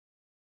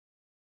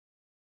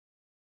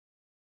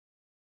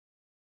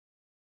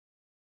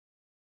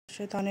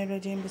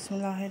Shaitanirrajim.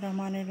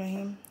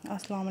 Bismillahirrahmanirrahim.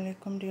 Assalamu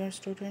alaikum, dear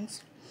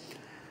students.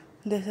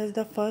 This is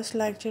the first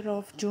lecture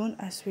of June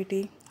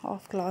SVT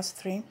of class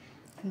 3.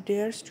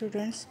 Dear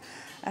students,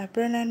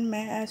 April and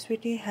May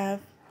SVT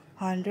have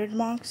 100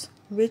 marks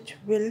which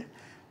will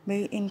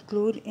be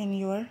included in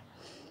your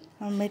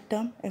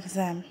midterm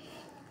exam.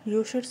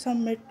 You should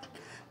submit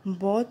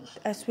both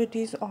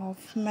SVTs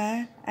of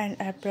May and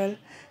April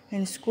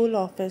in school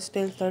office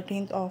till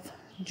 13th of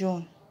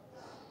June.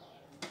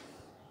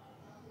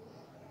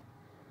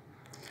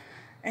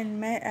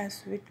 In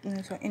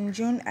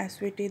June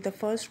SVT, the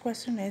first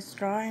question is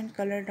draw and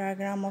color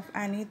diagram of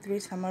any 3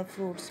 summer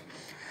fruits.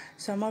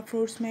 Summer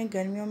fruits में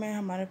गर्मियों में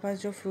हमारे पास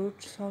जो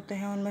fruits होते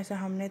हैं उनमें से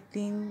हमने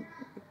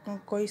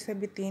कोई से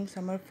भी 3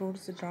 समर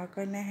फ्रूट्स ड्रा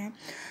करने हैं.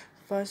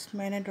 फर्स्ट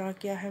मैंने ड्रा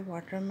किया है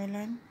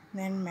watermelon,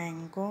 then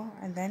mango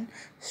and then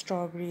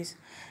strawberries.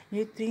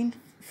 ये 3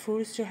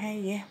 फ्रूट्स जो हैं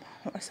ये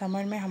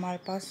समर में हमारे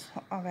पास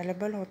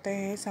अवेलेबल होते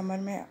हैं, समर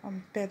में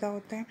पैदा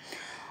होते हैं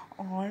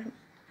और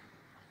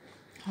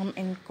हम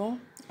इनको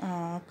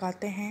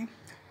खाते हैं.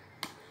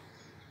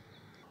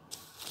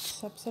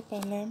 सबसे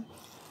पहले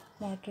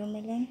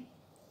watermelon.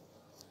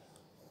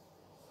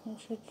 You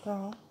should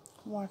draw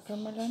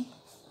watermelon.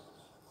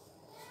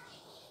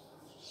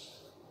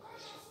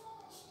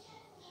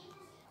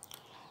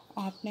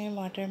 आपने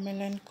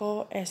वाटरमेलन को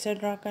ऐसे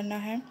ड्रा करना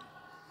है.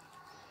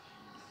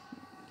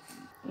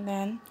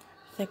 देन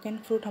सेकंड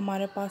फ्रूट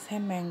हमारे पास है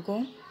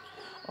मैंगो,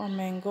 और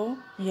मैंगो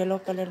येलो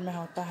कलर में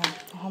होता है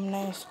तो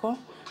हमने इसको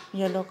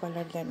येलो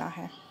कलर देना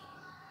है.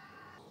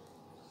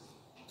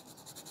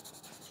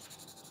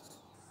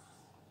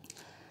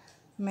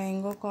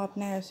 मैंगो को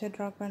आपने ऐसे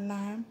ड्रा करना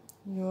है.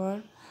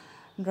 Your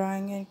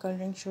drawing and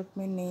colouring should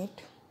be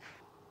NEET.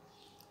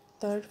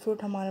 Third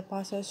fruit हमारे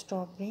पास है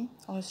स्ट्रॉबेरी,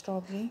 और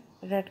स्ट्रॉबेरी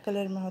रेड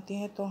कलर में होती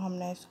है तो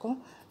हमने इसको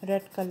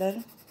रेड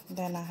कलर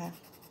देना है.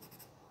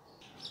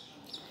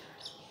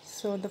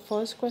 So the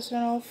first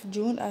question of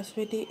June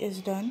SVT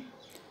is done.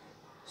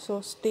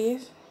 So stay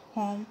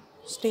home,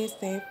 stay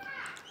safe.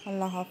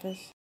 Allah Hafiz.